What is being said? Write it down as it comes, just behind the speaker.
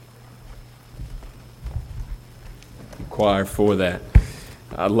choir for that.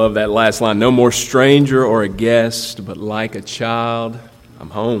 I love that last line. No more stranger or a guest, but like a child, I'm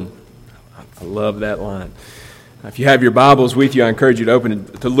home. I love that line. If you have your Bibles with you, I encourage you to open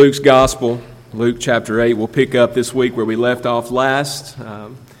it to Luke's Gospel, Luke chapter 8. We'll pick up this week where we left off last.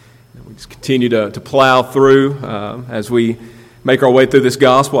 We just continue to plow through as we make our way through this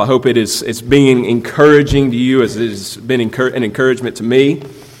Gospel. I hope it's being encouraging to you as it has been an encouragement to me.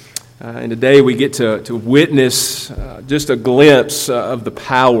 And today we get to witness just a glimpse of the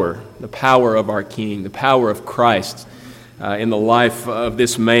power of our King, the power of Christ in the life of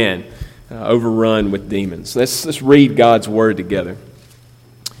this man overrun with demons. Let's read God's Word together.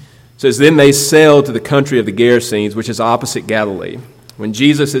 It says, Then they sailed to the country of the Gerasenes, which is opposite Galilee. When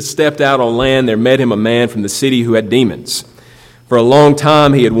Jesus had stepped out on land, there met him a man from the city who had demons. For a long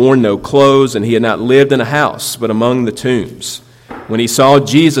time he had worn no clothes, and he had not lived in a house, but among the tombs. When he saw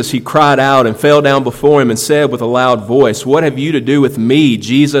Jesus, he cried out and fell down before him and said with a loud voice, What have you to do with me,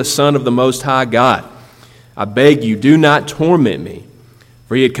 Jesus, Son of the Most High God? I beg you, do not torment me.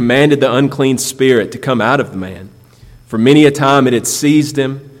 For he had commanded the unclean spirit to come out of the man. For many a time it had seized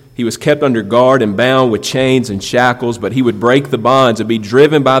him. He was kept under guard and bound with chains and shackles, but he would break the bonds and be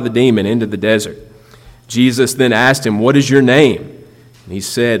driven by the demon into the desert. Jesus then asked him, What is your name? And he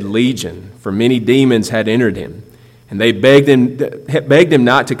said, Legion, for many demons had entered him. And they begged him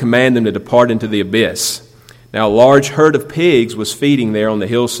not to command them to depart into the abyss. Now a large herd of pigs was feeding there on the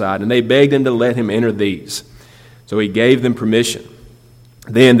hillside, and they begged him to let him enter these. So he gave them permission.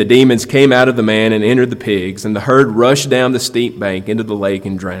 Then the demons came out of the man and entered the pigs, and the herd rushed down the steep bank into the lake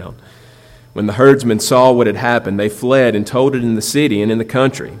and drowned. When the herdsmen saw what had happened, they fled and told it in the city and in the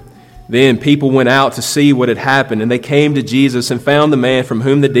country. Then people went out to see what had happened, and they came to Jesus and found the man from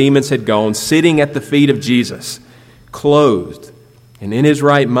whom the demons had gone sitting at the feet of Jesus, clothed and in his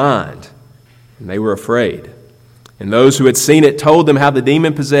right mind, and they were afraid. And those who had seen it told them how the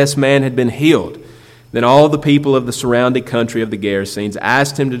demon-possessed man had been healed. Then all the people of the surrounding country of the Gerasenes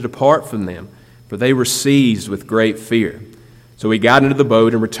asked him to depart from them, for they were seized with great fear. So he got into the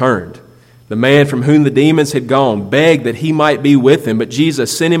boat and returned. The man from whom the demons had gone begged that he might be with him, but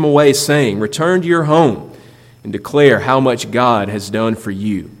Jesus sent him away, saying, Return to your home and declare how much God has done for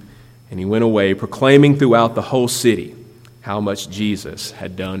you. And he went away, proclaiming throughout the whole city how much Jesus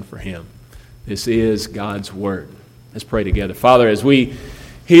had done for him. This is God's Word. Let's pray together. Father, as we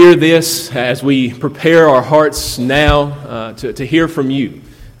hear this, as we prepare our hearts now to hear from you,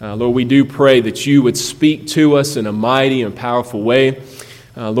 Lord, we do pray that you would speak to us in a mighty and powerful way.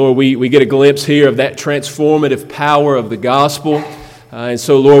 Lord, we get a glimpse here of that transformative power of the gospel. And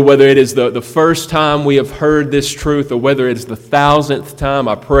so, Lord, whether it is the first time we have heard this truth or whether it is the 1,000th time,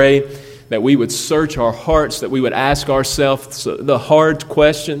 I pray that we would search our hearts, that we would ask ourselves the hard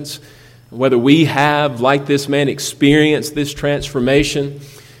questions, whether we have, like this man, experienced this transformation.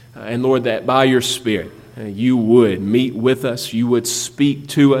 And, Lord, that by your Spirit, you would meet with us, you would speak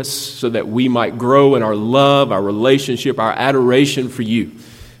to us so that we might grow in our love, our relationship, our adoration for you.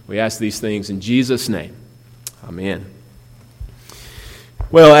 We ask these things in Jesus' name. Amen.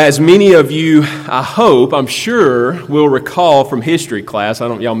 Well, as many of you, I'm sure, will recall from history class,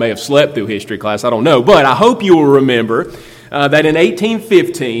 y'all may have slept through history class, I don't know, but I hope you will remember that in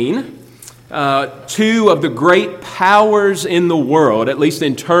 1815, two of the great powers in the world, at least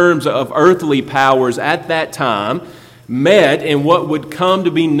in terms of earthly powers at that time, met in what would come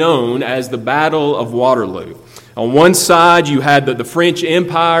to be known as the Battle of Waterloo. On one side, you had the French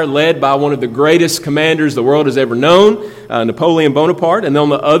Empire led by one of the greatest commanders the world has ever known, Napoleon Bonaparte. And on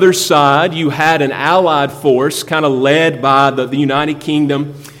the other side, you had an allied force kind of led by the United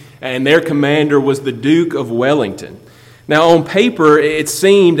Kingdom, and their commander was the Duke of Wellington. Now, on paper, it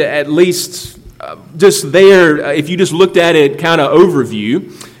seemed at least just there, if you just looked at it kind of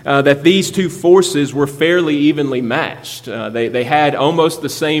overview, that these two forces were fairly evenly matched. They had almost the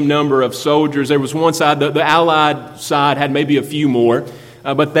same number of soldiers. There was one side, the Allied side had maybe a few more,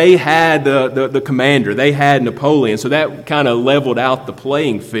 but they had the commander. They had Napoleon, so that kind of leveled out the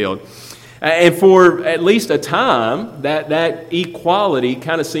playing field. And for at least a time, that equality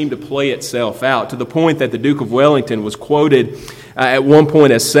kind of seemed to play itself out, to the point that the Duke of Wellington was quoted at one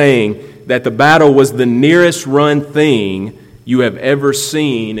point as saying that the battle was the nearest run thing you have ever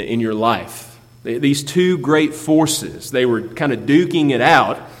seen in your life. These two great forces, they were kind of duking it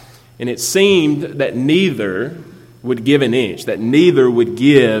out, and it seemed that neither would give an inch, that neither would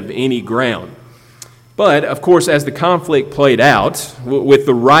give any ground. But, of course, as the conflict played out, with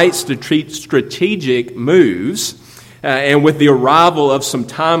the right strategic moves, and with the arrival of some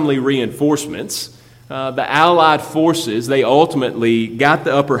timely reinforcements, the Allied forces, they ultimately got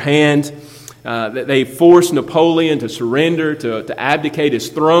the upper hand. They forced Napoleon to surrender, to abdicate his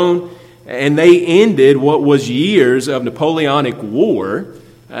throne, and they ended what was years of Napoleonic war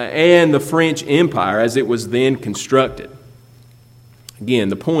and the French Empire as it was then constructed. Again,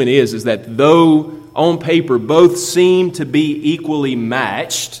 the point is that though on paper both seemed to be equally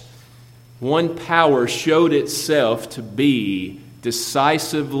matched, one power showed itself to be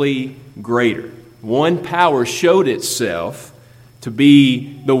decisively greater. One power showed itself to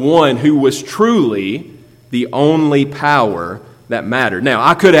be the one who was truly the only power that mattered. Now,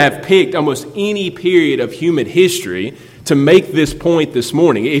 I could have picked almost any period of human history to make this point this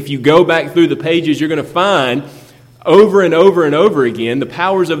morning. If you go back through the pages, you're going to find over and over and over again the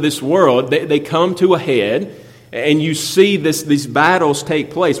powers of this world, they come to a head, and you see these battles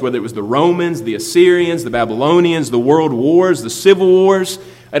take place, whether it was the Romans, the Assyrians, the Babylonians, the world wars, the civil wars.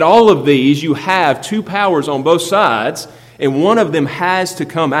 At all of these, you have two powers on both sides, and one of them has to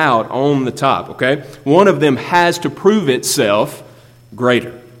come out on the top, okay? One of them has to prove itself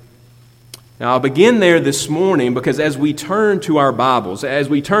greater. Now, I'll begin there this morning because as we turn to our Bibles, as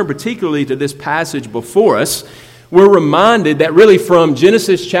we turn particularly to this passage before us, we're reminded that really from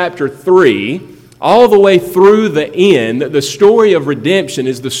Genesis chapter 3 all the way through the end, the story of redemption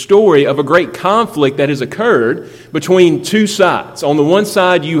is the story of a great conflict that has occurred between two sides. On the one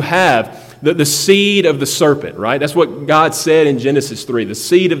side, you have the seed of the serpent, right? That's what God said in Genesis 3. The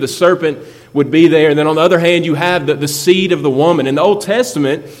seed of the serpent would be there. And then on the other hand, you have the seed of the woman. And the Old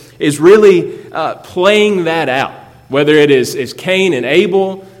Testament is really playing that out, whether it is Cain and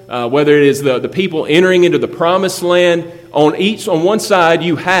Abel, whether it is the people entering into the promised land. On one side,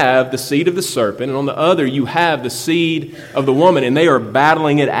 you have the seed of the serpent, and on the other, you have the seed of the woman. And they are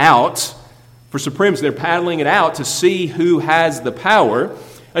battling it out for supremacy. They're battling it out to see who has the power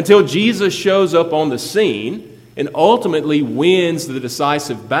until Jesus shows up on the scene and ultimately wins the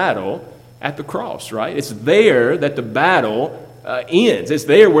decisive battle at the cross, right? It's there that the battle ends. It's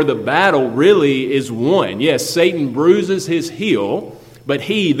there where the battle really is won. Yes, Satan bruises his heel, but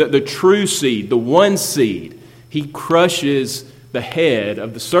he, the true seed, the one seed, he crushes the head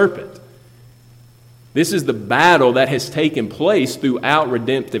of the serpent. This is the battle that has taken place throughout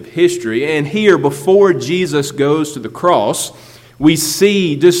redemptive history. And here, before Jesus goes to the cross, we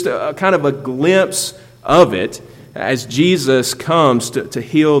see just a kind of a glimpse of it as Jesus comes to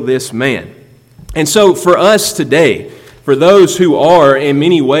heal this man. And so for us today, for those who are in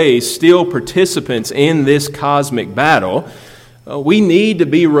many ways still participants in this cosmic battle, we need to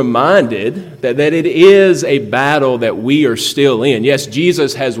be reminded that it is a battle that we are still in. Yes,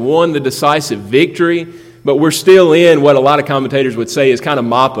 Jesus has won the decisive victory, but we're still in what a lot of commentators would say is kind of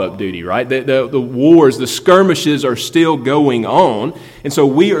mop-up duty, right? The wars, the skirmishes are still going on, and so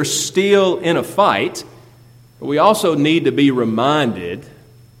we are still in a fight, but we also need to be reminded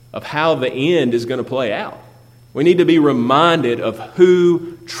of how the end is going to play out. We need to be reminded of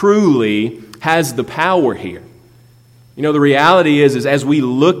who truly has the power here. You know, the reality is as we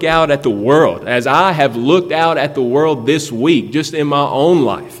look out at the world, as I have looked out at the world this week, just in my own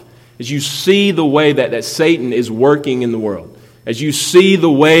life, as you see the way that Satan is working in the world, as you see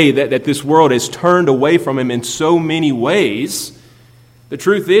the way that this world has turned away from him in so many ways, the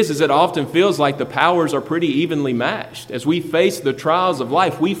truth is it often feels like the powers are pretty evenly matched. As we face the trials of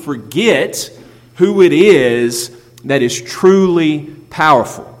life, we forget who it is that is truly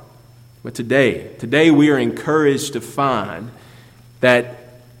powerful. But today we are encouraged to find that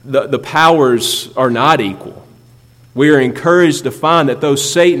the powers are not equal. We are encouraged to find that though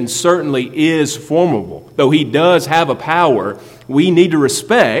Satan certainly is formidable, though he does have a power we need to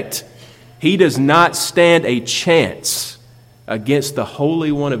respect, he does not stand a chance against the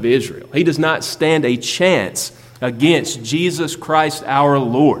Holy One of Israel. He does not stand a chance against Jesus Christ our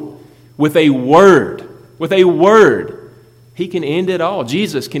Lord. With a word, he can end it all.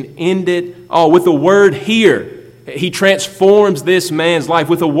 Jesus can end it all. With a word here, he transforms this man's life.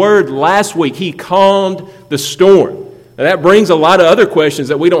 With a word last week, he calmed the storm. Now, that brings a lot of other questions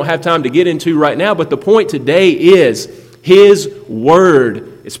that we don't have time to get into right now, but the point today is his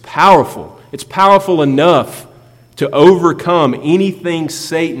word is powerful. It's powerful enough to overcome anything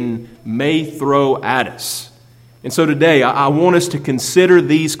Satan may throw at us. And so today, I want us to consider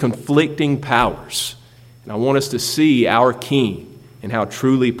these conflicting powers. And I want us to see our King and how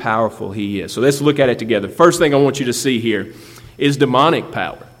truly powerful he is. So let's look at it together. First thing I want you to see here is demonic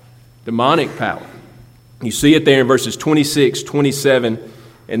power. Demonic power. You see it there in verses 26, 27,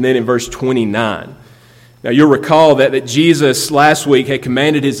 and then in verse 29. Now you'll recall that Jesus last week had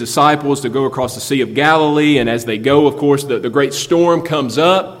commanded his disciples to go across the Sea of Galilee. And as they go, of course, the great storm comes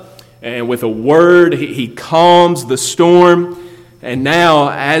up. And with a word, he calms the storm. And now,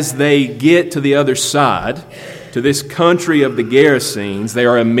 as they get to the other side, to this country of the Gerasenes, they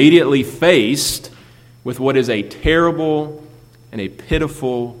are immediately faced with what is a terrible and a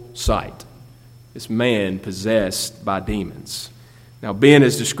pitiful sight. This man possessed by demons. Now, Ben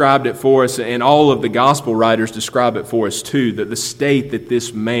has described it for us, and all of the gospel writers describe it for us too, that the state that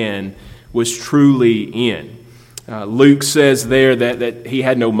this man was truly in. Luke says there that he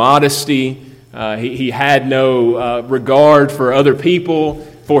had no modesty, he had no regard for other people,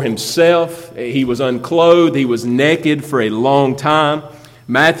 for himself. He was unclothed, he was naked for a long time.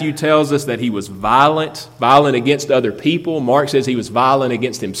 Matthew tells us that he was violent against other people. Mark says he was violent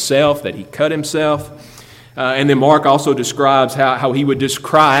against himself, that he cut himself. And then Mark also describes how he would just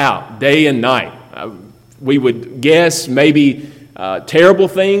cry out day and night. We would guess maybe terrible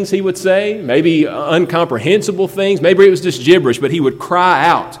things he would say, maybe incomprehensible things, maybe it was just gibberish, but he would cry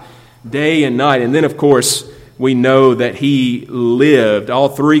out day and night. And then, of course, we know that he lived, all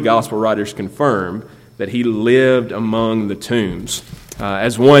three gospel writers confirm that he lived among the tombs.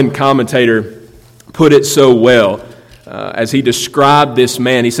 As one commentator put it so well, as he described this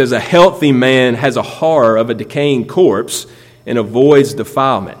man, he says, "A healthy man has a horror of a decaying corpse and avoids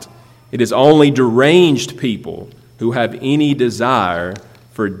defilement. It is only deranged people who have any desire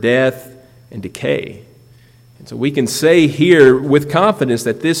for death and decay." And so we can say here with confidence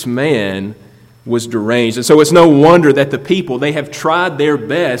that this man was deranged. And so it's no wonder that the people, they have tried their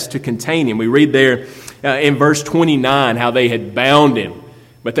best to contain him. We read there in verse 29 how they had bound him,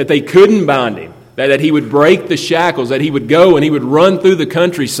 but that they couldn't bind him, that he would break the shackles, that he would go and he would run through the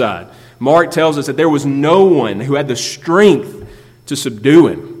countryside. Mark tells us that there was no one who had the strength to subdue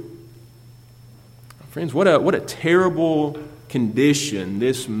him. Friends, what a terrible condition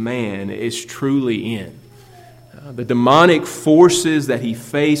this man is truly in. The demonic forces that he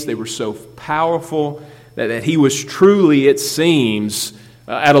faced, they were so powerful that he was truly, it seems,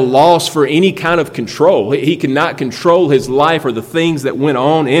 at a loss for any kind of control. He could not control his life or the things that went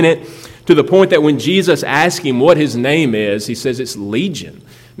on in it, to the point that when Jesus asked him what his name is, he says it's Legion.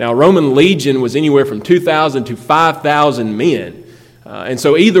 Now, Roman legion was anywhere from 2,000 to 5,000 men. And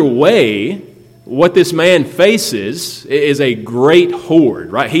so either way, what this man faces is a great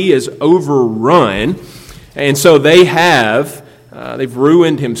horde, right? He is overrun. And so they've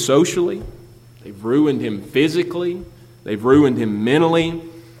ruined him socially, they've ruined him physically, they've ruined him mentally,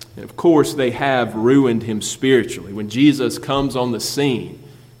 and of course they have ruined him spiritually. When Jesus comes on the scene,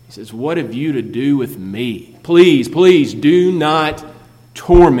 he says, "What have you to do with me? Please, please do not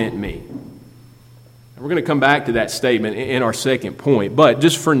torment me." And we're going to come back to that statement in our second point, but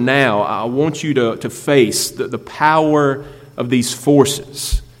just for now, I want you to face the power of these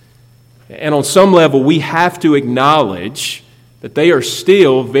forces. And on some level, we have to acknowledge that they are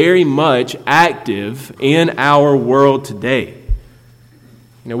still very much active in our world today.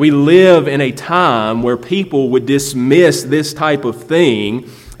 You know, we live in a time where people would dismiss this type of thing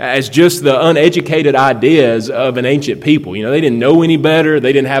as just the uneducated ideas of an ancient people. You know, they didn't know any better.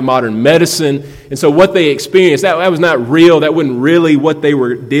 They didn't have modern medicine. And so what they experienced, that was not real. That wasn't really what they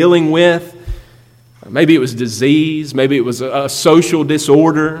were dealing with. Maybe it was disease. Maybe it was a social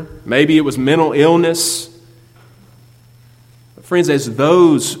disorder. Maybe it was mental illness. But friends, as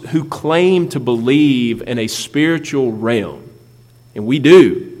those who claim to believe in a spiritual realm, and we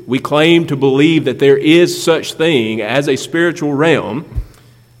do, we claim to believe that there is such thing as a spiritual realm,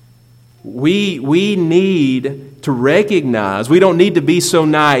 we need to recognize, we don't need to be so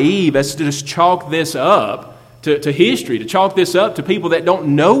naive as to just chalk this up to history, to chalk this up to people that don't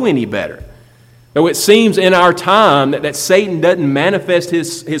know any better. Though it seems in our time that Satan doesn't manifest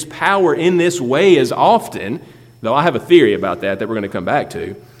his power in this way as often, though I have a theory about that we're going to come back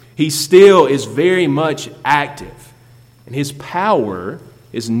to, he still is very much active. And his power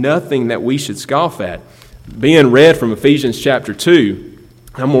is nothing that we should scoff at. Being read from Ephesians chapter 2,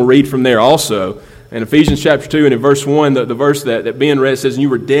 I'm going to read from there also. In Ephesians chapter 2 and in verse 1, the verse that Ben read says, "And you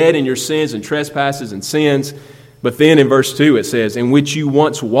were dead in your sins and trespasses and sins." But then in verse 2 it says, "In which you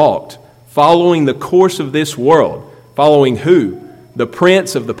once walked, following the course of this world." Following who? The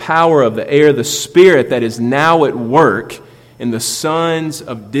prince of the power of the air, the spirit that is now at work in the sons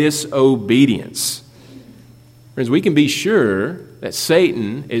of disobedience. Friends, we can be sure that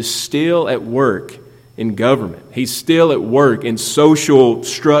Satan is still at work in government. He's still at work in social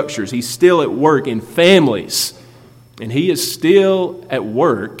structures. He's still at work in families. And he is still at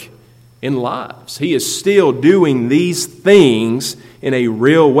work in lives. He is still doing these things in a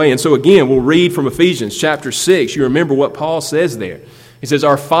real way. And so again, we'll read from Ephesians chapter 6. You remember what Paul says there. He says,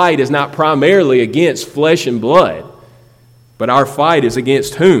 "Our fight is not primarily against flesh and blood, but our fight is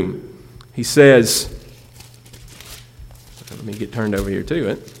against whom?" He says, Let me get turned over here to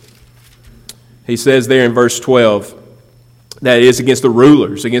it. He says there in verse 12, that it is against the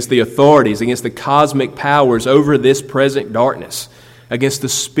rulers, against the authorities, against the cosmic powers over this present darkness, against the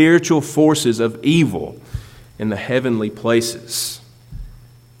spiritual forces of evil in the heavenly places.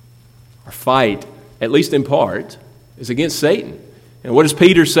 Our fight, at least in part, is against Satan. And what does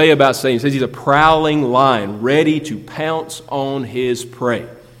Peter say about Satan? He says he's a prowling lion, ready to pounce on his prey.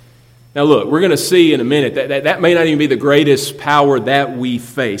 Now look, we're going to see in a minute that may not even be the greatest power that we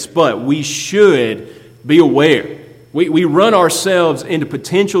face, but we should be aware. We run ourselves into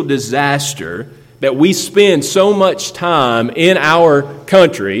potential disaster that we spend so much time in our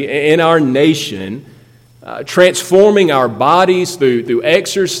country, in our nation, transforming our bodies through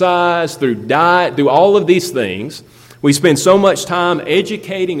exercise, through diet, through all of these things. We spend so much time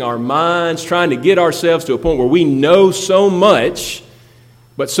educating our minds, trying to get ourselves to a point where we know so much,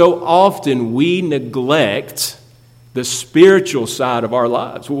 but so often we neglect the spiritual side of our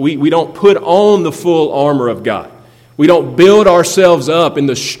lives. We don't put on the full armor of God. We don't build ourselves up in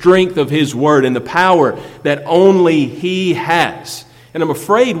the strength of His Word and the power that only He has. And I'm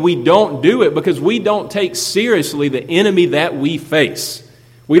afraid we don't do it because we don't take seriously the enemy that we face.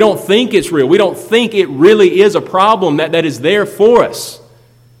 We don't think it's real. We don't think it really is a problem that is there for us.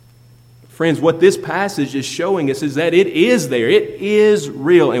 Friends, what this passage is showing us is that it is there. It is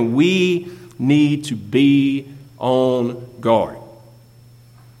real, and we need to be on guard.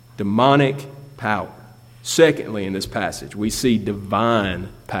 Demonic power. Secondly, in this passage, we see divine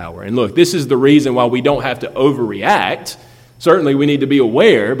power. And look, this is the reason why we don't have to overreact. Certainly, we need to be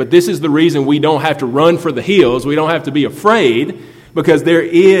aware, but this is the reason we don't have to run for the hills. We don't have to be afraid, because there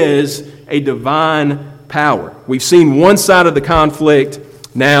is a divine power. We've seen one side of the conflict,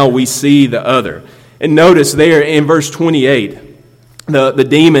 now we see the other. And notice there in verse 28, the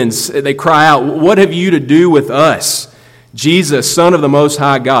demons, they cry out, "What have you to do with us, Jesus, Son of the Most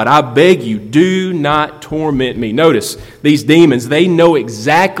High God? I beg you, do not torment me." Notice, these demons, they know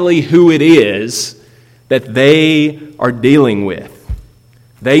exactly who it is that they are dealing with.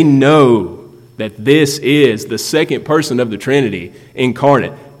 They know that this is the second person of the Trinity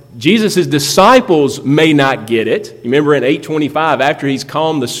incarnate. Jesus' disciples may not get it. You remember in 8:25, after He's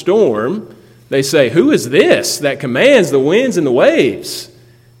calmed the storm, they say, "Who is this that commands the winds and the waves?"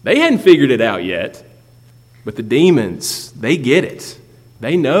 They hadn't figured it out yet. But the demons, they get it.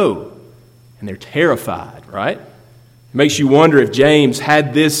 They know. And they're terrified, right? It makes you wonder if James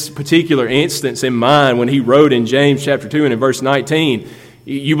had this particular instance in mind when he wrote in James chapter 2 and in verse 19,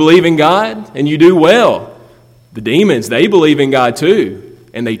 "You believe in God and you do well." The demons, they believe in God too,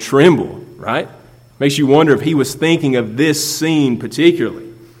 and they tremble, right? Makes you wonder if he was thinking of this scene particularly.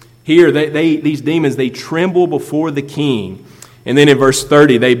 Here, these demons, they tremble before the king. And then in verse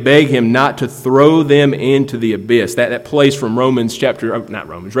 30, they beg him not to throw them into the abyss. That place from Revelations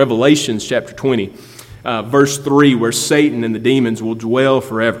chapter 20, verse 3, where Satan and the demons will dwell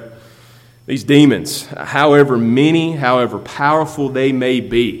forever. These demons, however many, however powerful they may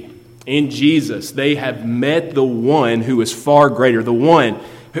be, in Jesus, they have met the one who is far greater, the one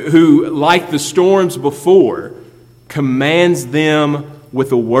who, like the storms before, commands them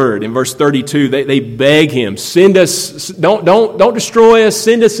with a word. In verse 32, they beg him, "Send us, don't destroy us,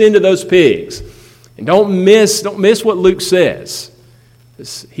 send us into those pigs." And don't miss what Luke says.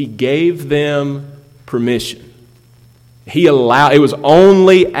 He gave them permission. It was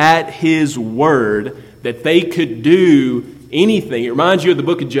only at His word that they could do anything. It reminds you of the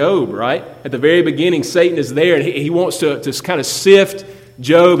book of Job, right? At the very beginning, Satan is there, and he wants to kind of sift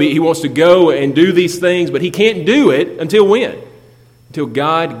Job. He wants to go and do these things, but he can't do it until when? Until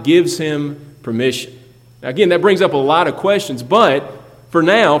God gives him permission. Now, again, that brings up a lot of questions, but for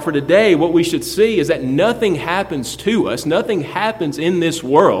now, for today, what we should see is that nothing happens to us. Nothing happens in this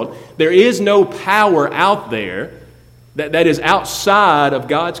world. There is no power out there that is outside of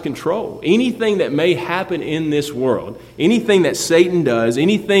God's control. Anything that may happen in this world, anything that Satan does,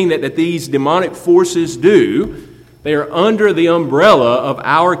 anything that these demonic forces do, they are under the umbrella of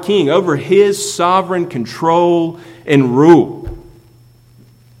our King, over His sovereign control and rule.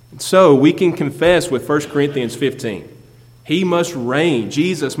 So we can confess with 1 Corinthians 15. He must reign,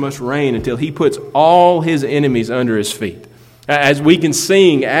 Jesus must reign until He puts all His enemies under His feet. As we can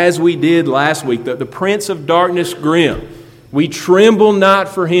sing, as we did last week, the Prince of Darkness grim, we tremble not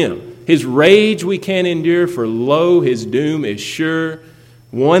for Him. His rage we can endure, for lo, His doom is sure.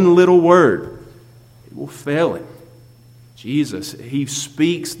 One little word, it will fail Him. Jesus, He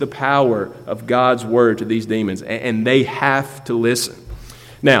speaks the power of God's word to these demons, and they have to listen.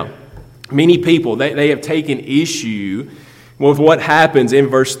 Now, many people, they have taken issue with what happens in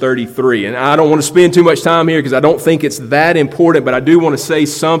verse 33. And I don't want to spend too much time here because I don't think it's that important, but I do want to say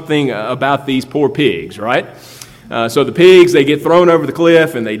something about these poor pigs, right? So the pigs, they get thrown over the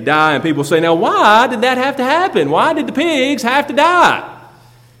cliff and they die, and people say, now why did that have to happen? Why did the pigs have to die?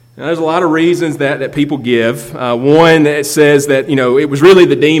 Now, there's a lot of reasons that people give. One that says that, it was really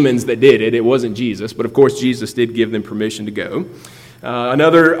the demons that did it. It wasn't Jesus, but of course Jesus did give them permission to go.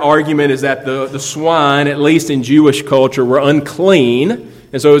 Another argument is that the swine, at least in Jewish culture, were unclean,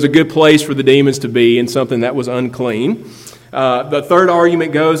 and so it was a good place for the demons to be in something that was unclean. The third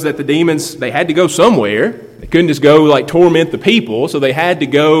argument goes that the demons, they had to go somewhere. They couldn't just go torment the people, so they had to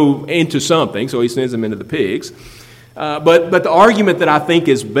go into something, so he sends them into the pigs. But the argument that I think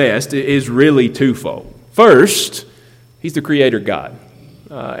is best is really twofold. First, he's the creator God.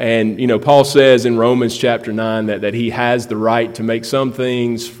 And Paul says in Romans chapter 9 that he has the right to make some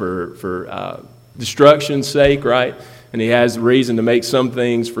things for destruction's sake, right? And he has the reason to make some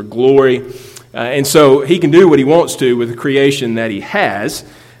things for glory. And so he can do what he wants to with the creation that he has.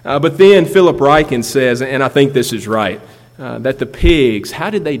 But then Philip Ryken says, and I think this is right, that the pigs, how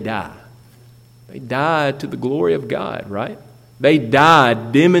did they die? They died to the glory of God, right? They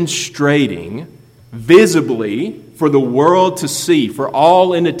died demonstrating visibly for the world to see, for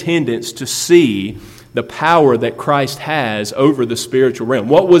all in attendance to see the power that Christ has over the spiritual realm.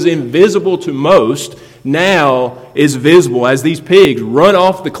 What was invisible to most now is visible as these pigs run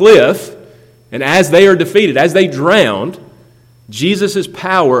off the cliff, and as they are defeated, as they drowned, Jesus'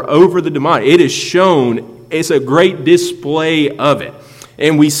 power over the demonic, it is shown. It's a great display of it.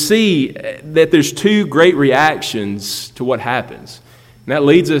 And we see that there's two great reactions to what happens. And that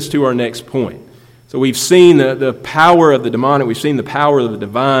leads us to our next point. So we've seen the power of the demonic, we've seen the power of the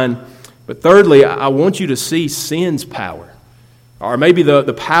divine. But thirdly, I want you to see sin's power, or maybe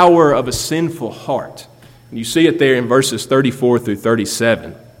the power of a sinful heart. And you see it there in verses 34 through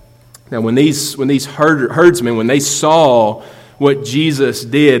 37. Now when these herdsmen, when they saw what Jesus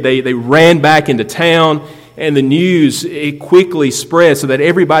did, they ran back into town, and the news, it quickly spread so that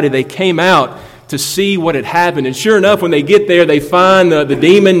everybody, they came out to see what had happened. And sure enough, when they get there, they find the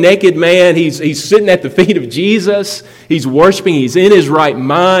demon naked man. He's sitting at the feet of Jesus. He's worshiping. He's in his right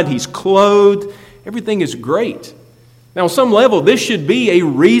mind. He's clothed. Everything is great. Now, on some level, this should be a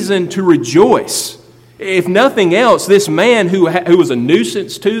reason to rejoice. If nothing else, this man who was a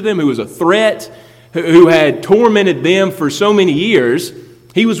nuisance to them, who was a threat, who had tormented them for so many years,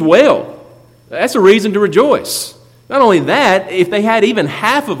 he was well. That's a reason to rejoice. Not only that, if they had even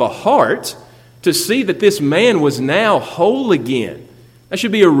half of a heart to see that this man was now whole again, that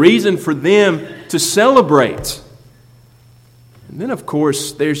should be a reason for them to celebrate. And then, of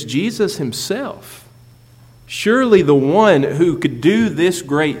course, there's Jesus himself. Surely the one who could do this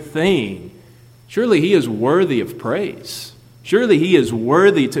great thing, surely he is worthy of praise. Surely he is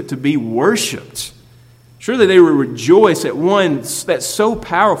worthy to be worshiped. Surely they will rejoice at one that's so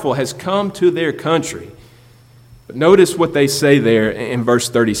powerful has come to their country. But notice what they say there in verse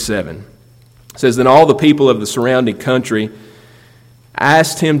 37. It says, then all the people of the surrounding country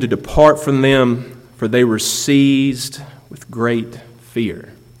asked him to depart from them, for they were seized with great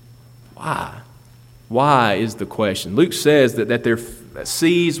fear. Why? Why is the question. Luke says that they're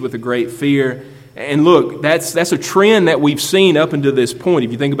seized with a great fear. And look, that's a trend that we've seen up until this point.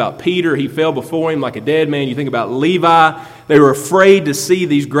 If you think about Peter, he fell before him like a dead man. You think about Levi, they were afraid to see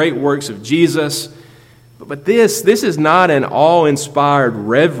these great works of Jesus. But this is not an awe-inspired,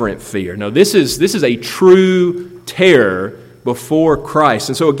 reverent fear. No, this is a true terror before Christ.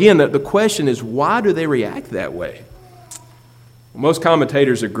 And so again, the question is, why do they react that way? Well, most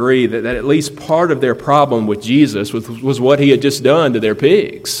commentators agree that at least part of their problem with Jesus was what he had just done to their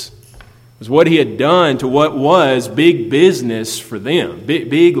pigs. Was what he had done to what was big business for them,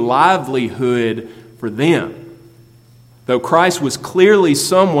 big livelihood for them. Though Christ was clearly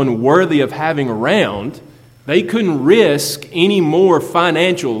someone worthy of having around, they couldn't risk any more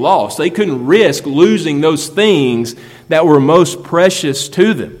financial loss. They couldn't risk losing those things that were most precious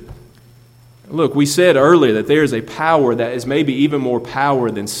to them. Look, we said earlier that there is a power that is maybe even more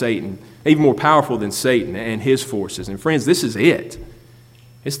powerful than Satan and his forces. And friends, this is it.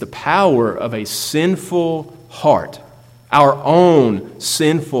 It's the power of a sinful heart, our own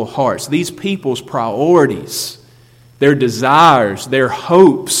sinful hearts. These people's priorities, their desires, their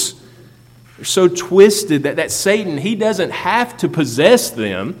hopes, are so twisted that Satan, he doesn't have to possess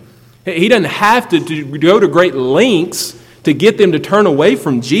them. He doesn't have to go to great lengths to get them to turn away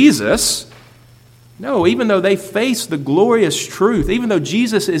from Jesus. No, even though they face the glorious truth, even though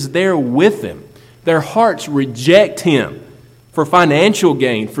Jesus is there with them, their hearts reject him. For financial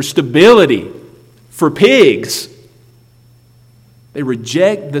gain, for stability, for pigs. They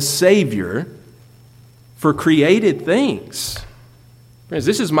reject the Savior for created things. Friends,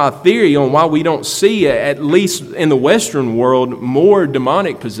 this is my theory on why we don't see, at least in the Western world, more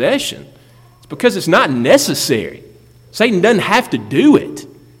demonic possession. It's because it's not necessary. Satan doesn't have to do it.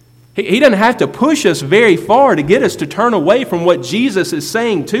 He doesn't have to push us very far to get us to turn away from what Jesus is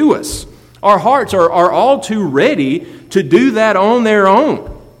saying to us. Our hearts are all too ready to do that on their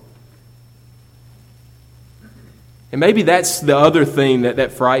own. And maybe that's the other thing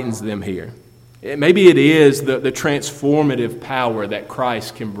that frightens them here. Maybe it is the transformative power that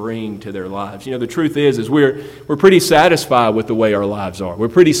Christ can bring to their lives. The truth is we're pretty satisfied with the way our lives are. We're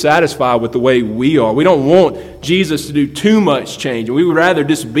pretty satisfied with the way we are. We don't want Jesus to do too much change. We would rather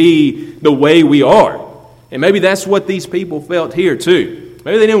just be the way we are. And maybe that's what these people felt here too.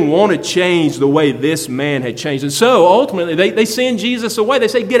 Maybe they didn't want to change the way this man had changed. And so ultimately they send Jesus away. They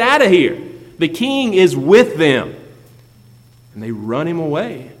say, "Get out of here. The king is with them." And they run him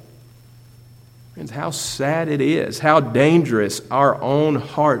away. Friends, how sad it is, how dangerous our own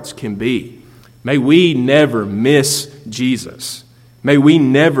hearts can be. May we never miss Jesus. May we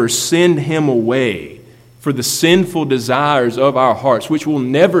never send him away for the sinful desires of our hearts, which will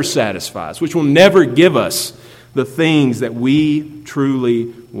never satisfy us, which will never give us the things that we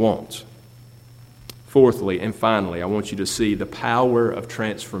truly want. Fourthly and finally, I want you to see the power of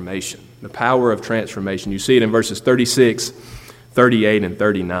transformation. The power of transformation. You see it in verses 36, 38, and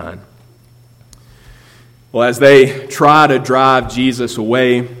 39. Well, as they try to drive Jesus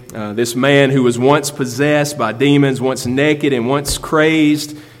away, this man who was once possessed by demons, once naked and once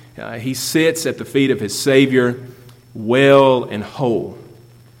crazed, he sits at the feet of his Savior, well and whole.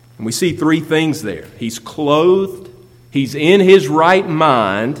 And we see three things there. He's clothed, he's in his right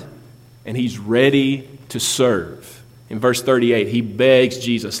mind, and he's ready to serve. In verse 38, he begs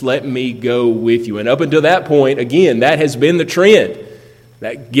Jesus, "Let me go with you." And up until that point, again, that has been the trend.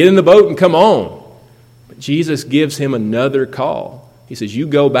 That get in the boat and come on. Jesus gives him another call. He says, "You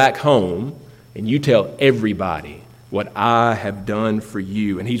go back home and you tell everybody what I have done for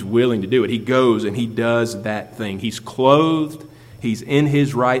you." And he's willing to do it. He goes and he does that thing. He's clothed, he's in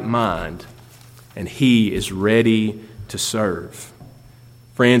his right mind, and he is ready to serve.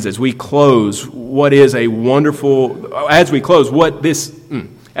 Friends, as we close, this is a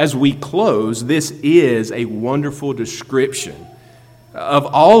wonderful description of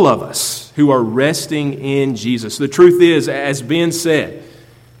all of us who are resting in Jesus. The truth is, as Ben said,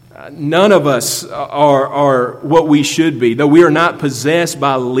 none of us are what we should be. Though we are not possessed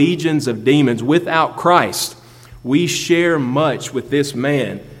by legions of demons, without Christ, we share much with this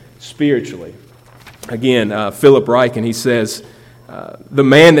man spiritually. Again, Philip Ryken, he says, the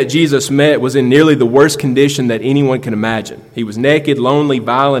man that Jesus met was in nearly the worst condition that anyone can imagine. He was naked, lonely,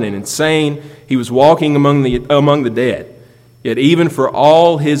 violent, and insane. He was walking among the dead. Yet even for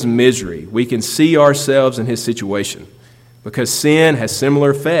all his misery, we can see ourselves in his situation, because sin has similar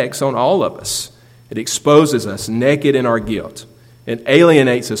effects on all of us. It exposes us naked in our guilt. It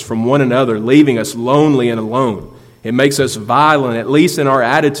alienates us from one another, leaving us lonely and alone. It makes us violent, at least in our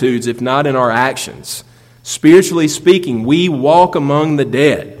attitudes, if not in our actions. Spiritually speaking, we walk among the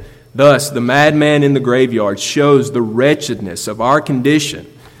dead. Thus, the madman in the graveyard shows the wretchedness of our condition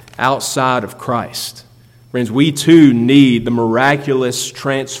outside of Christ. Friends, we too need the miraculous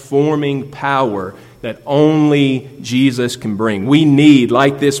transforming power that only Jesus can bring. We need,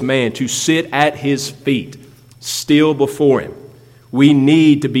 like this man, to sit at his feet, still before him. We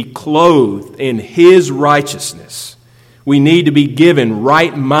need to be clothed in his righteousness. We need to be given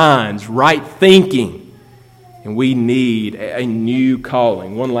right minds, right thinking. And we need a new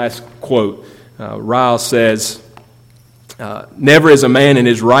calling. One last quote. Ryle says, "Never is a man in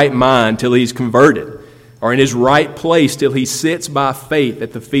his right mind till he's converted, or in his right place till he sits by faith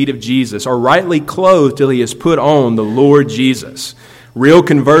at the feet of Jesus, or rightly clothed till he has put on the Lord Jesus." Real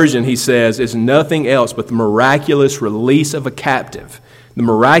conversion, he says, is nothing else but the miraculous release of a captive, the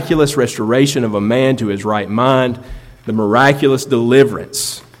miraculous restoration of a man to his right mind, the miraculous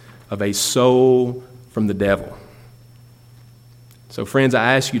deliverance of a soul from the devil. So, friends,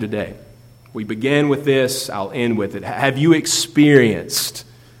 I ask you today, we began with this, I'll end with it. Have you experienced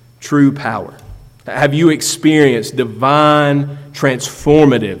true power? Have you experienced divine,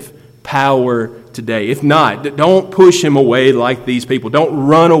 transformative power today? If not, don't push him away like these people. Don't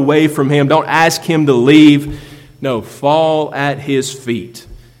run away from him. Don't ask him to leave. No, fall at his feet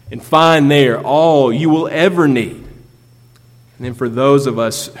and find there all you will ever need. And then for those of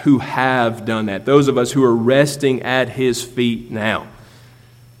us who have done that, those of us who are resting at his feet now,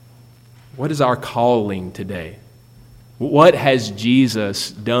 what is our calling today? What has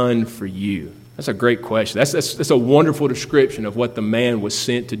Jesus done for you? That's a great question. That's a wonderful description of what the man was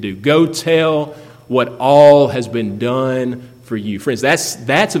sent to do. Go tell what all has been done for you. Friends, that's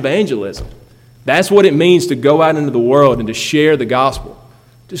evangelism. That's what it means to go out into the world and to share the gospel.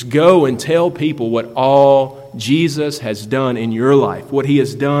 Just go and tell people what all Jesus has done in your life, what he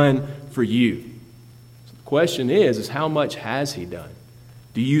has done for you. So the question is how much has he done?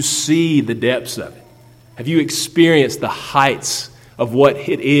 Do you see the depths of it? Have you experienced the heights of what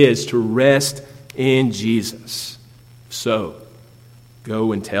it is to rest in Jesus? So,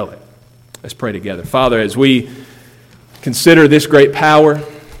 go and tell it. Let's pray together. Father, as we consider this great power,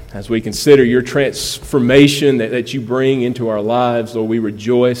 as we consider your transformation that you bring into our lives, Lord, we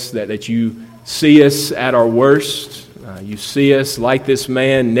rejoice that you see us at our worst. You see us like this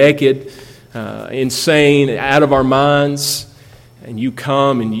man, naked, insane, out of our minds, and you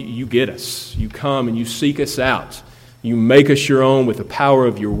come and you get us. You come and you seek us out. You make us your own with the power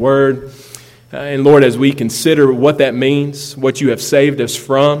of your word. And Lord, as we consider what that means, what you have saved us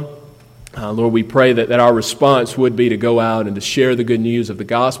from, Lord, we pray that our response would be to go out and to share the good news of the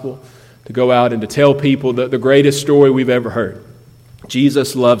gospel, to go out and to tell people the greatest story we've ever heard.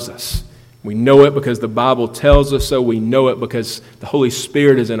 Jesus loves us. We know it because the Bible tells us so. We know it because the Holy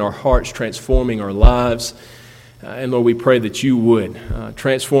Spirit is in our hearts transforming our lives. And Lord, we pray that you would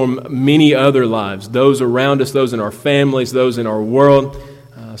transform many other lives, those around us, those in our families, those in our world,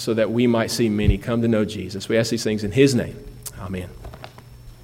 so that we might see many come to know Jesus. We ask these things in his name. Amen.